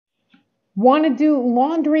Want to do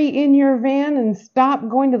laundry in your van and stop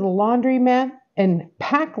going to the laundromat and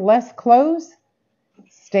pack less clothes?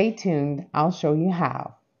 Stay tuned. I'll show you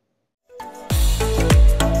how.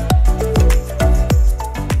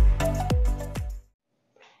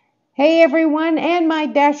 Hey everyone and my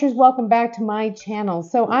Dashers, welcome back to my channel.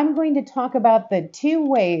 So I'm going to talk about the 2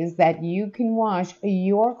 ways that you can wash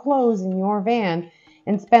your clothes in your van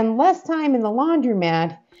and spend less time in the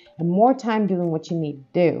laundromat and more time doing what you need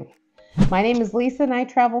to do. My name is Lisa and I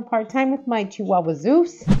travel part-time with my Chihuahua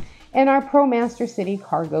Zeus and our Promaster City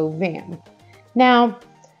Cargo van. Now,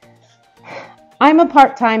 I'm a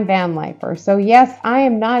part-time van lifer, so yes, I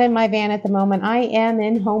am not in my van at the moment. I am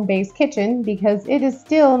in home-based kitchen because it is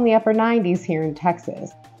still in the upper 90s here in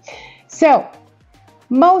Texas. So,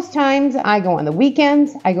 most times I go on the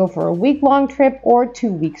weekends, I go for a week-long trip or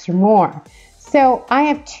 2 weeks or more. So, I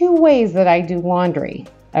have 2 ways that I do laundry,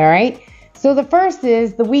 all right? So, the first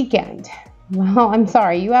is the weekend. Well, I'm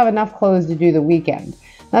sorry, you have enough clothes to do the weekend.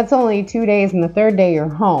 That's only 2 days and the 3rd day you're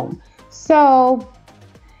home. So,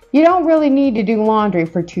 you don't really need to do laundry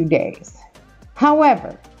for 2 days.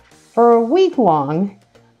 However, for a week long,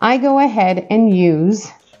 I go ahead and use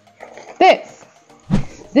this.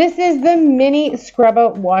 This is the mini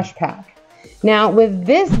Scrubba wash pack. Now with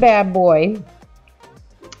this bad boy,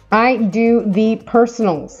 I do the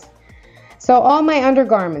personals. So all my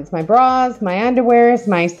undergarments, my bras, my underwears,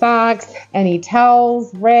 my socks, any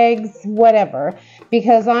towels, rags, whatever.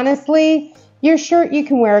 Because honestly, your shirt you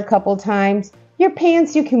can wear a couple times. Your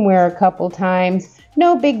pants you can wear a couple times,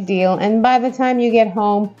 no big deal. And by the time you get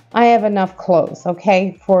home, I have enough clothes,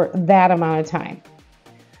 okay, for that amount of time.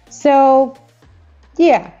 So,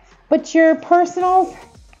 yeah, but your personals,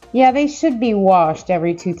 yeah, they should be washed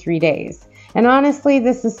every 2-3 days. And honestly,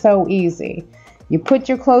 this is so easy. You put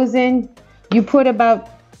your clothes in, you put about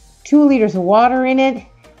 2 liters of water in it,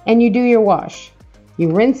 and you do your wash.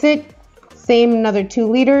 You rinse it, same another 2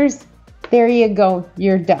 liters, there you go,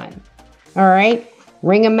 you're done. All right,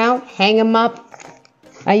 wring them out, hang them up.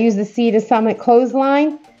 I use the Sea to Summit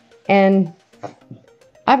clothesline, and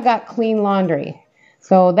I've got clean laundry.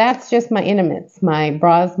 So that's just my intimates, my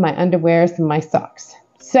bras, my underwears, and my socks.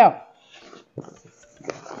 So,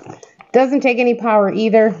 doesn't take any power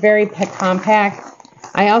either, very compact.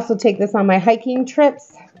 I also take this on my hiking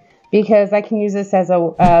trips because I can use this as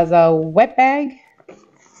a wet bag.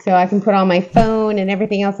 So I can put on my phone and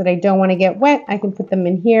everything else that I don't want to get wet. I can put them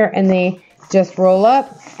in here and they just roll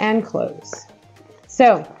up and close.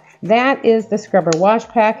 So that is the Scrubba wash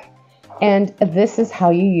pack, and this is how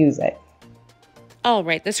you use it. All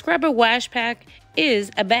right, the Scrubba wash pack is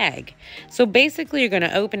a bag. So basically you're going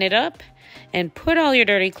to open it up and put all your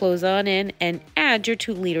dirty clothes on in and add your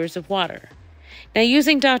 2 liters of water. Now,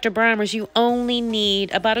 using Dr. Bronner's, you only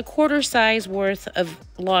need about a quarter size worth of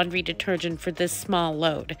laundry detergent for this small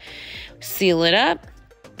load. Seal it up,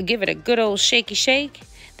 give it a good old shaky shake,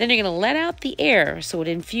 then you're going to let out the air so it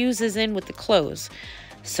infuses in with the clothes.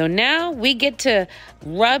 So now we get to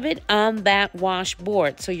rub it on that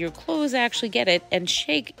washboard so your clothes actually get it, and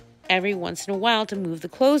shake every once in a while to move the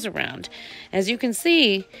clothes around. As you can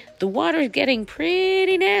see, the water is getting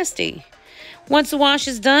pretty nasty. Once the wash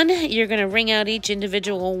is done, you're going to wring out each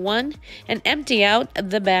individual one and empty out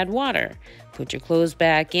the bad water. Put your clothes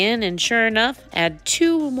back in, and sure enough, add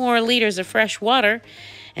 2 more liters of fresh water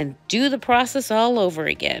and do the process all over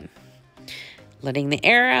again. Letting the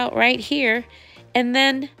air out right here, and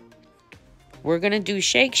then we're going to do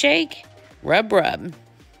shake, shake, rub, rub.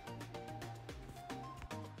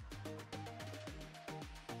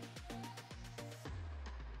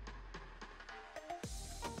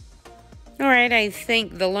 All right, I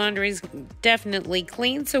think the laundry's definitely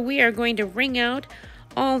clean, so we are going to wring out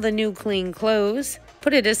all the new clean clothes,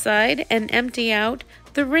 put it aside, and empty out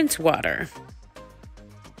the rinse water.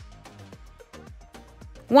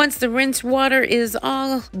 Once the rinse water is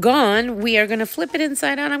all gone, we are going to flip it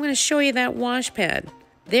inside out. I'm going to show you that wash pad.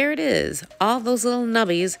 There it is. All those little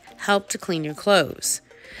nubbies help to clean your clothes.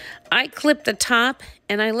 I clip the top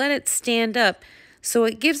and I let it stand up, so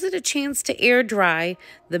it gives it a chance to air dry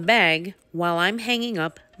the bag while I'm hanging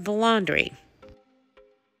up the laundry.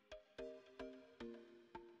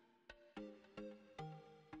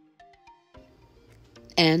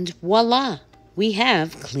 And voila, we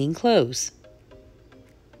have clean clothes.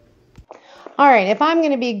 All right, if I'm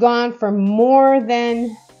going to be gone for more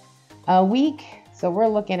than a week, so we're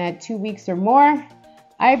looking at 2 weeks or more,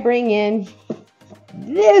 I bring in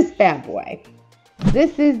this bad boy.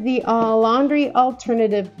 This is the laundry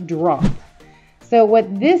alternative drop. So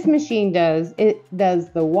what this machine does, it does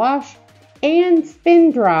the wash and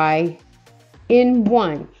spin dry in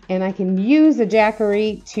one, and I can use a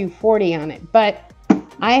Jackery 240 on it, but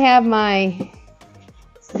I have my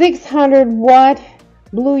 600 watt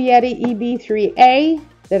Blue Yeti EB3A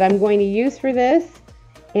that I'm going to use for this,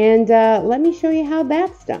 and let me show you how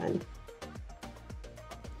that's done.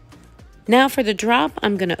 Now for the drop,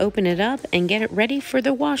 I'm going to open it up and get it ready for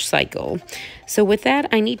the wash cycle. So with that,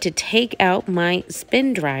 I need to take out my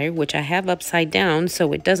spin dryer, which I have upside down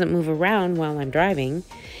so it doesn't move around while I'm driving.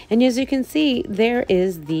 And as you can see, there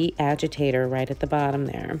is the agitator right at the bottom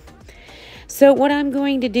there. So what I'm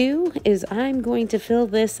going to do is I'm going to fill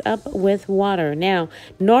this up with water. Now,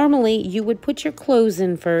 normally you would put your clothes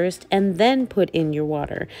in first and then put in your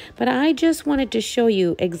water. But I just wanted to show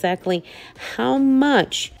you exactly how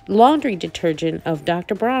much laundry detergent of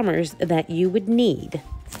Dr. Bronner's that you would need.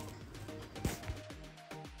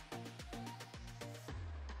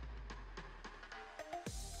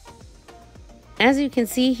 As you can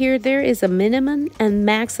see here, there is a minimum and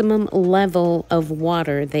maximum level of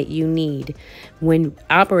water that you need when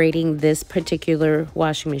operating this particular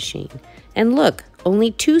washing machine. And look, only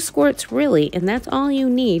 2 squirts really, and that's all you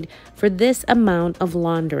need for this amount of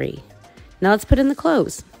laundry. Now let's put in the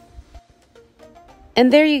clothes.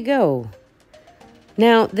 And there you go.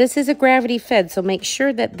 Now this is a gravity fed, so make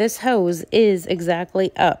sure that this hose is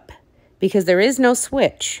exactly up because there is no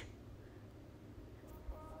switch.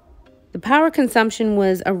 The power consumption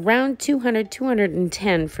was around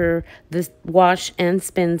 210 for the wash and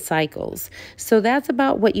spin cycles. So that's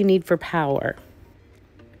about what you need for power.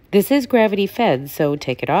 This is gravity fed, so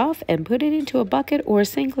take it off and put it into a bucket or a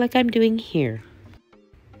sink like I'm doing here.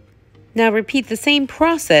 Now repeat the same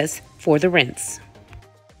process for the rinse.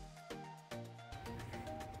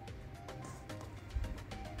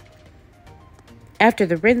 After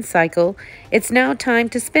the rinse cycle, it's now time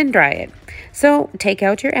to spin dry it. So take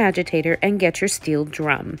out your agitator and get your steel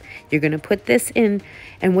drum. You're going to put this in,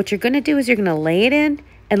 and what you're going to do is you're going to lay it in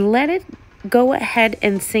and let it go ahead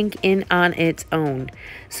and sink in on its own.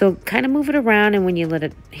 So kind of move it around, and when you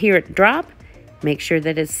hear it drop, make sure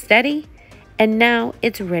that it's steady. And now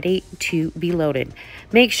it's ready to be loaded.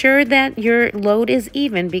 Make sure that your load is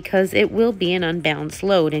even because it will be an unbalanced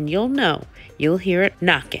load, and you'll hear it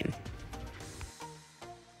knocking.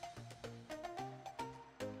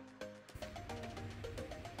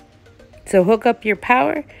 So hook up your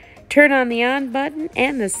power, turn on the on button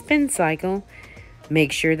and the spin cycle.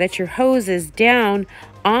 Make sure that your hose is down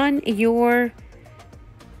on your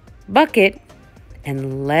bucket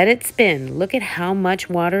and let it spin. Look at how much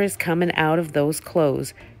water is coming out of those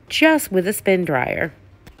clothes just with a spin dryer.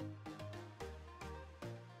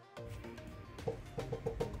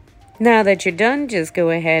 Now that you're done, just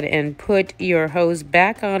go ahead and put your hose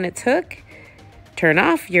back on its hook. Turn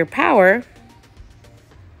off your power.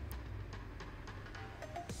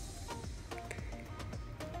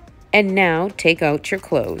 And now take out your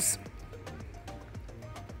clothes.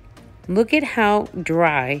 Look at how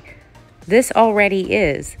dry this already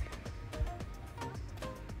is.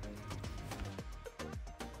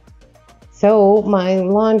 So my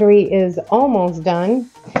laundry is almost done.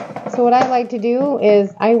 So what I like to do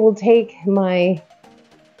is I will take my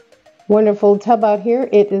wonderful tub out here.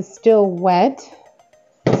 It is still wet.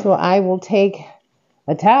 So I will take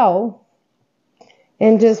a towel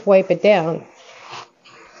and just wipe it down.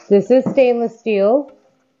 This is stainless steel,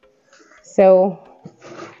 and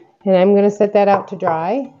I'm going to set that out to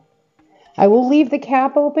dry. I will leave the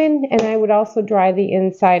cap open, and I would also dry the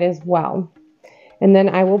inside as well. And then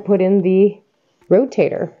I will put in the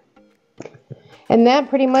rotator. And that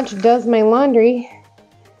pretty much does my laundry.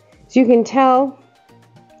 As you can tell,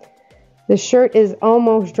 the shirt is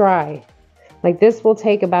almost dry. Like this will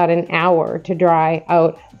take about an hour to dry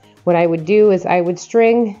out. What I would do is I would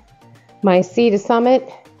string my Sea to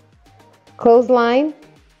Summit clothesline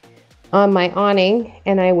on my awning,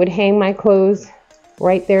 and I would hang my clothes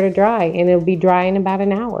right there to dry, and it'll be dry in about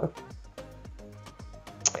an hour.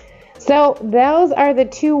 So those are the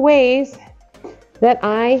 2 ways that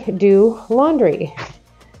I do laundry.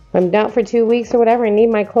 If I'm out for 2 weeks or whatever, I need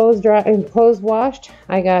my clothes dry and clothes washed.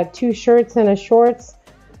 I got 2 shirts and a shorts.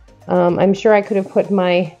 I'm sure I could have put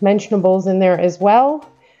my mentionables in there as well.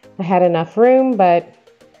 I had enough room, but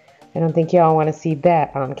I don't think y'all want to see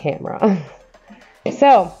that on camera.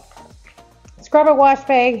 So, Scrubba wash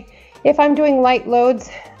bag. If I'm doing light loads,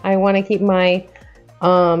 I want to keep my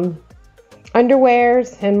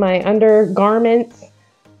underwears and my undergarments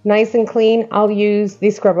nice and clean. I'll use the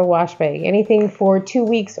Scrubba wash bag. Anything for 2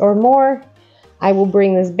 weeks or more, I will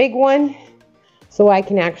bring this big one so I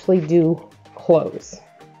can actually do clothes.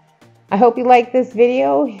 I hope you like this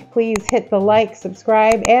video. Please hit the like,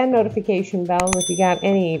 subscribe, and notification bell if you got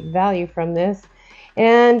any value from this.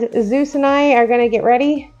 And Zeus and I are going to get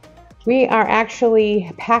ready. We are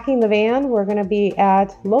actually packing the van. We're going to be at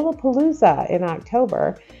Lollapalooza in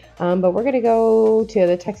October. But we're going to go to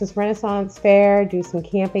the Texas Renaissance Fair, do some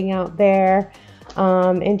camping out there,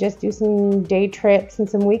 and just do some day trips and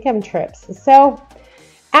some weekend trips. So,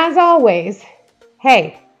 as always,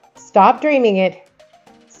 hey, stop dreaming it,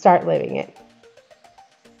 start living it.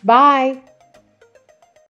 Bye.